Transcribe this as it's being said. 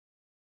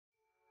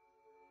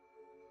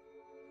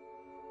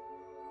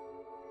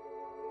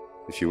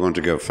If you want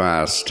to go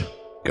fast,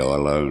 go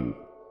alone.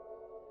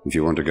 If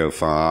you want to go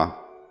far,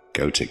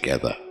 go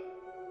together.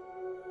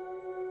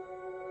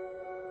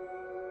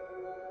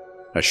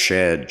 A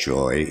shared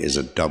joy is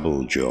a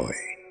double joy.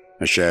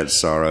 A shared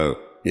sorrow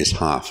is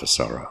half a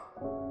sorrow.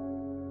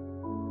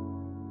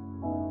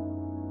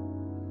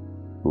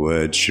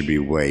 Words should be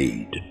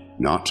weighed,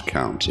 not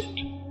counted.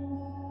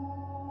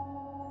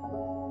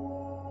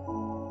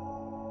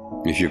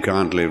 If you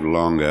can't live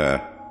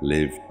longer,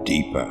 live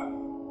deeper.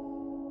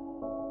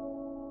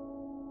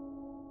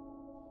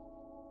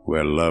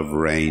 Where love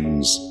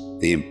reigns,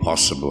 the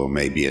impossible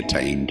may be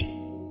attained.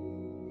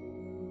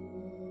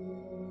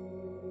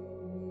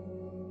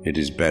 It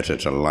is better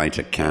to light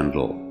a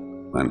candle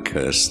than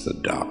curse the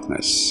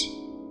darkness.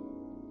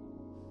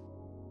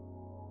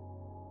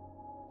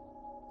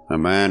 A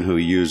man who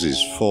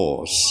uses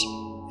force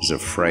is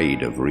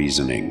afraid of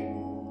reasoning.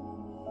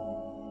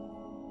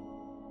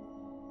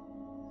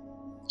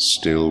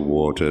 Still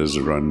waters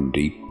run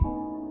deep.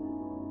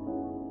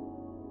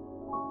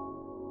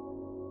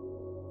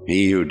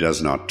 He who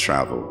does not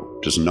travel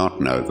does not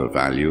know the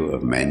value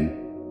of men.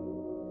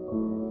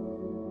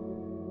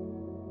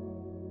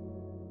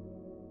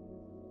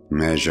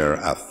 Measure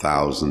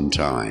 1,000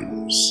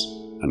 times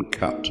and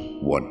cut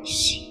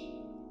once.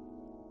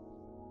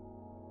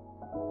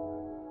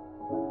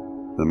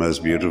 The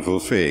most beautiful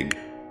fig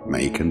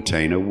may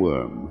contain a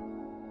worm.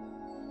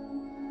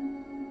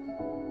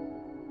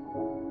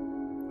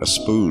 A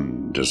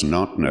spoon does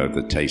not know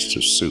the taste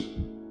of soup,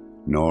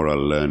 nor a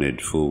learned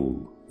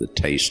fool the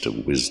taste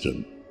of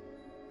wisdom.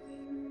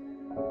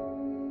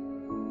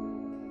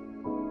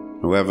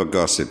 Whoever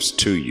gossips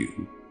to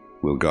you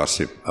will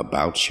gossip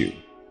about you.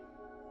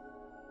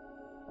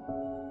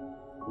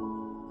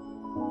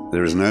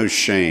 There is no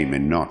shame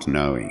in not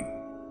knowing.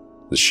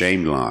 The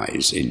shame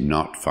lies in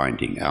not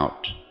finding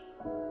out.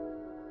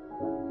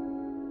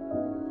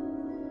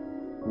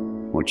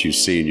 What you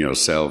see in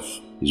yourself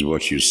is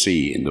what you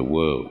see in the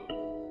world.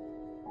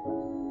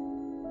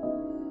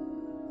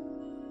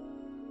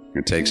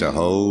 It takes a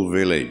whole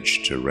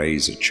village to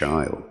raise a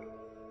child.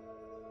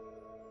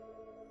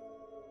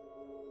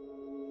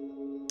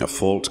 A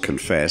fault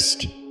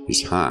confessed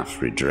is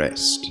half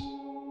redressed.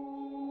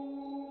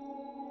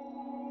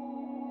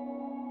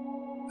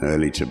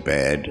 Early to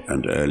bed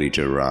and early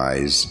to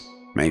rise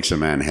makes a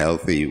man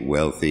healthy,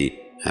 wealthy,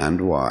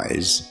 and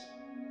wise.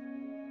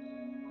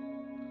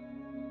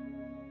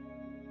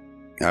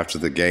 After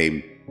the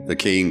game, the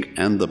king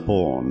and the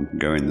pawn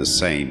go in the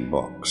same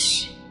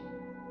box.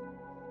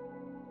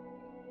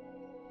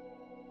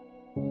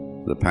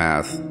 The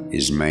path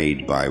is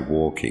made by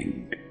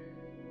walking.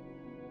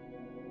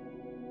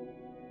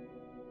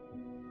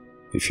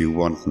 If you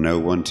want no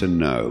one to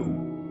know,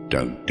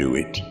 don't do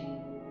it.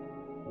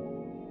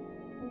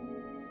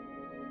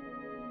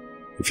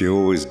 If you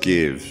always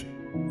give,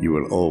 you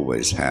will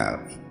always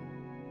have.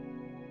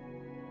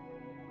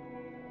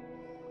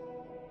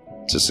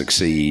 To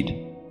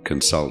succeed,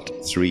 consult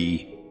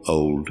 3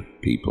 old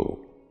people.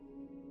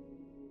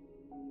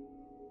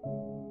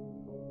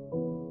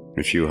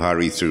 If you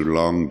hurry through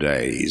long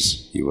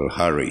days, you will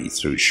hurry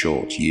through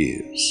short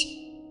years.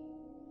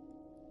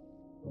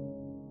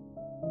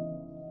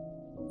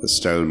 The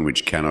stone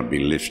which cannot be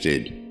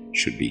lifted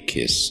should be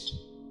kissed.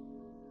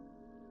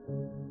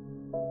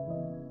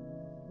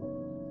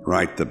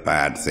 Write the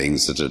bad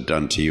things that are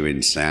done to you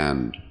in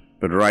sand,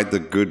 but write the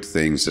good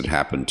things that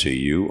happen to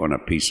you on a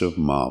piece of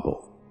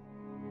marble.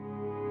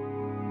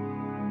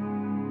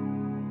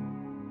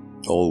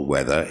 All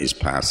weather is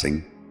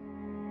passing.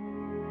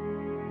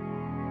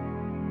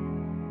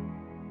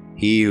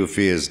 He who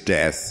fears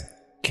death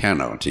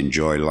cannot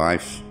enjoy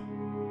life.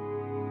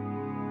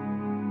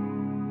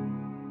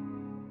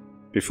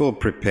 Before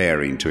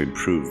preparing to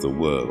improve the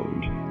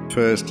world,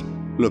 first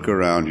look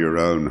around your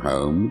own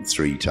home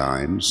 3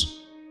 times.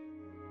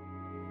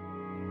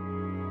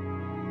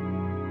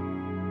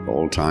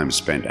 All time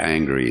spent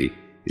angry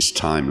is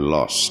time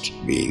lost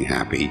being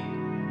happy.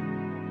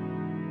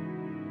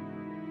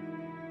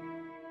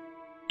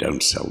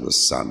 Don't sell the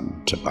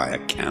sun to buy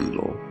a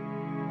candle.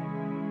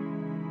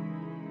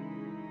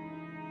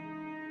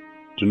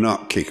 Do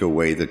not kick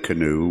away the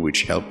canoe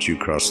which helped you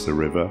cross the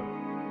river.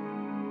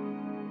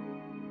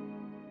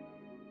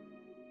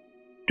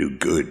 Do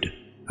good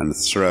and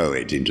throw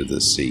it into the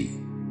sea.